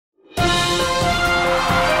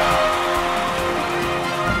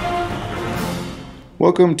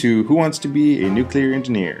Welcome to Who Wants to Be a Nuclear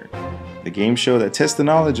Engineer, the game show that tests the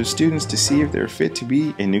knowledge of students to see if they're fit to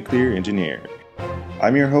be a nuclear engineer.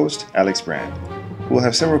 I'm your host, Alex Brand, who will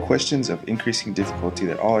have several questions of increasing difficulty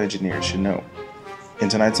that all engineers should know. In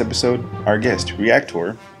tonight's episode, our guest,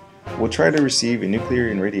 Reactor, will try to receive a nuclear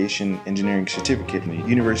and radiation engineering certificate from the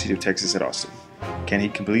University of Texas at Austin. Can he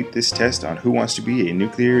complete this test on Who Wants to Be a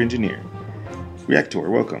Nuclear Engineer? Reactor,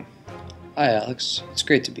 welcome. Hi Alex, it's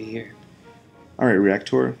great to be here. Alright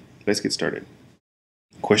Reactor, let's get started.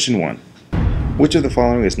 Question 1. Which of the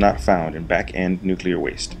following is not found in back-end nuclear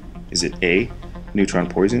waste? Is it A, neutron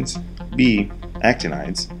poisons, B,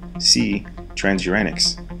 actinides, C,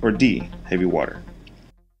 transuranics, or D, heavy water?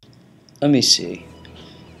 Let me see.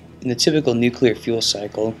 In the typical nuclear fuel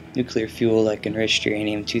cycle, nuclear fuel like enriched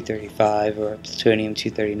uranium-235 or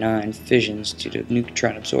plutonium-239 fissions due to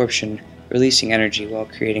neutron absorption, releasing energy while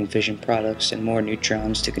creating fission products and more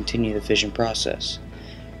neutrons to continue the fission process.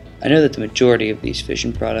 I know that the majority of these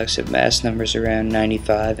fission products have mass numbers around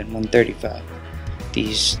 95 and 135.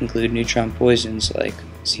 These include neutron poisons like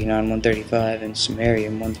xenon-135 and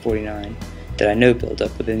samarium-149 that I know build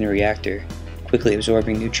up within the reactor, quickly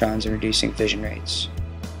absorbing neutrons and reducing fission rates.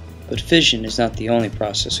 But fission is not the only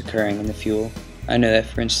process occurring in the fuel. I know that,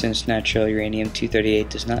 for instance, natural uranium-238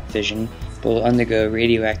 does not fission, but will undergo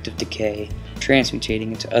radioactive decay, transmutating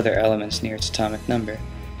into other elements near its atomic number.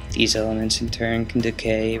 These elements in turn can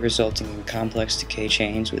decay, resulting in complex decay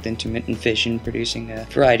chains with intermittent fission producing a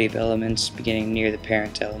variety of elements beginning near the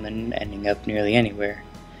parent element and ending up nearly anywhere.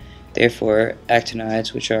 Therefore,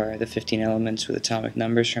 actinides, which are the 15 elements with atomic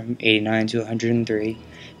numbers from 89 to 103,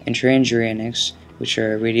 and transuranics, which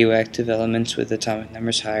are radioactive elements with atomic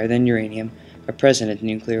numbers higher than uranium, are present in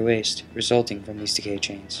nuclear waste, resulting from these decay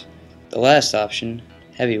chains. The last option,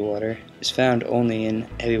 heavy water, is found only in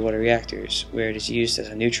heavy water reactors, where it is used as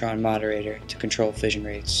a neutron moderator to control fission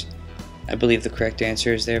rates. I believe the correct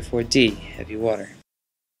answer is therefore D, heavy water.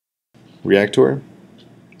 Reactor,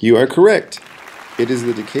 you are correct! It is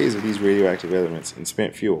the decays of these radioactive elements in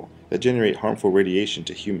spent fuel that generate harmful radiation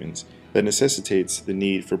to humans that necessitates the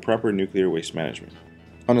need for proper nuclear waste management.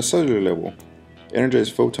 On a cellular level,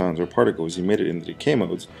 energized photons or particles emitted in the decay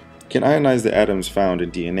modes can ionize the atoms found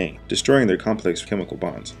in DNA, destroying their complex chemical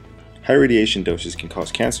bonds. High radiation doses can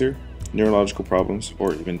cause cancer, neurological problems,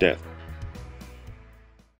 or even death.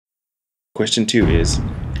 Question 2 is,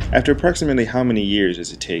 after approximately how many years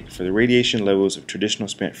does it take for the radiation levels of traditional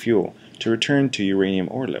spent fuel to return to uranium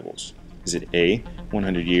ore levels? Is it A,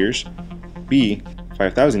 100 years, B,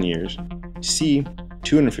 5,000 years, C,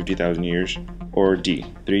 250,000 years, or D,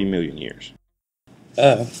 3 million years?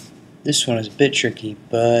 This one is a bit tricky,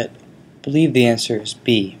 but I believe the answer is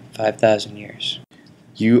B, 5,000 years.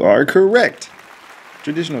 You are correct!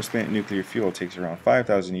 Traditional spent nuclear fuel takes around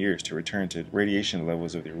 5,000 years to return to radiation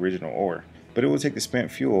levels of the original ore, but it will take the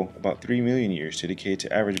spent fuel about 3 million years to decay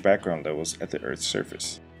to average background levels at the Earth's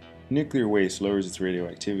surface. Nuclear waste lowers its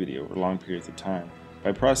radioactivity over long periods of time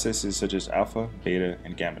by processes such as alpha, beta,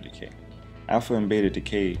 and gamma decay. Alpha and beta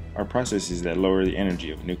decay are processes that lower the energy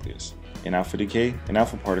of a nucleus. In alpha decay, an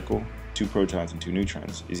alpha particle, 2 protons and 2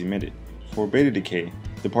 neutrons, is emitted. For beta decay,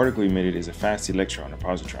 the particle emitted is a fast electron or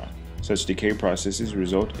positron. Such decay processes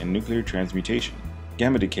result in nuclear transmutation.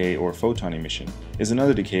 Gamma decay, or photon emission, is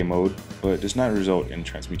another decay mode, but does not result in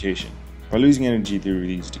transmutation. By losing energy through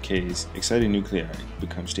these decays, excited nuclei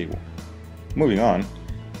become stable. Moving on,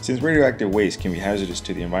 since radioactive waste can be hazardous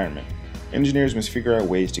to the environment, engineers must figure out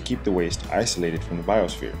ways to keep the waste isolated from the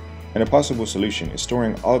biosphere. And a possible solution is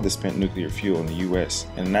storing all of the spent nuclear fuel in the US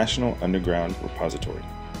in a national underground repository.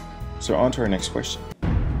 So on to our next question.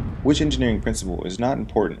 Which engineering principle is not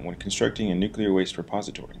important when constructing a nuclear waste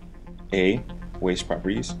repository? A, waste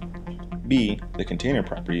properties, B, the container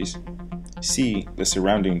properties, C, the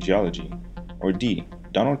surrounding geology, or D,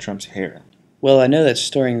 Donald Trump's hair? Well, I know that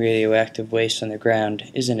storing radioactive waste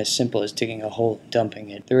underground isn't as simple as digging a hole and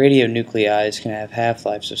dumping it. The radionuclides can have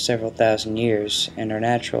half-lives of several thousand years, and our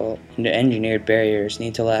natural and engineered barriers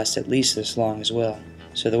need to last at least this long as well,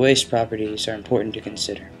 so the waste properties are important to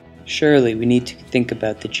consider. Surely we need to think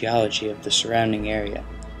about the geology of the surrounding area,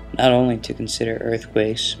 not only to consider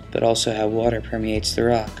earthquakes, but also how water permeates the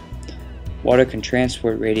rock. Water can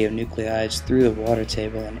transport radionuclides through the water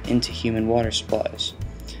table and into human water supplies.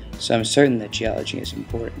 So I'm certain that geology is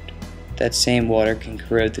important. That same water can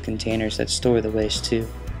corrode the containers that store the waste too,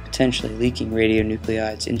 potentially leaking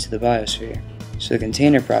radionuclides into the biosphere. So the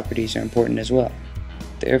container properties are important as well.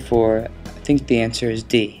 Therefore, I think the answer is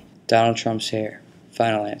D, Donald Trump's hair.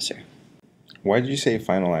 Final answer. Why did you say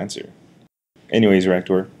final answer? Anyways,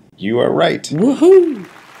 Reactor, you are right! Woohoo!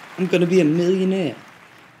 I'm gonna be a millionaire.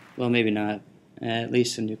 Well, maybe not. At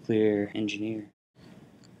least a nuclear engineer.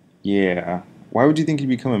 Yeah. Why would you think you'd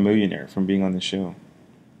become a millionaire from being on the show?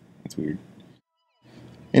 That's weird.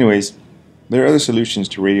 Anyways, there are other solutions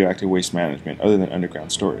to radioactive waste management other than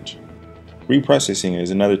underground storage. Reprocessing is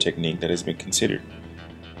another technique that has been considered.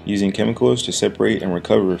 Using chemicals to separate and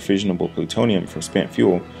recover fissionable plutonium from spent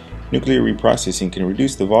fuel, nuclear reprocessing can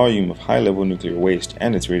reduce the volume of high-level nuclear waste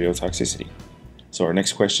and its radiotoxicity. So our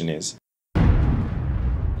next question is,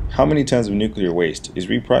 how many tons of nuclear waste is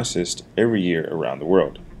reprocessed every year around the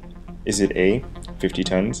world? Is it A, 50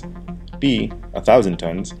 tons, B, 1,000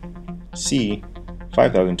 tons, C,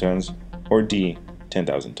 5,000 tons, or D,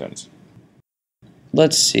 10,000 tons?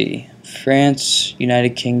 Let's see. France,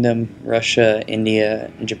 United Kingdom, Russia,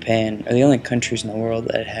 India, and Japan are the only countries in the world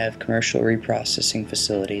that have commercial reprocessing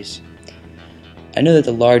facilities. I know that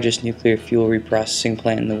the largest nuclear fuel reprocessing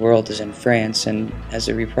plant in the world is in France and has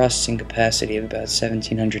a reprocessing capacity of about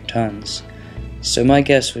 1,700 tons. So my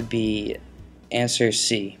guess would be answer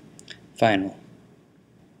C, final.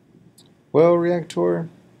 Well, Reactor,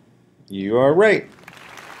 you are right.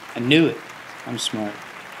 I knew it. I'm smart.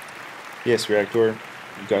 Yes, Reactor,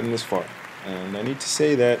 you've gotten this far. And I need to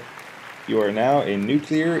say that you are now a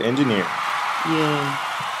nuclear engineer. Yay.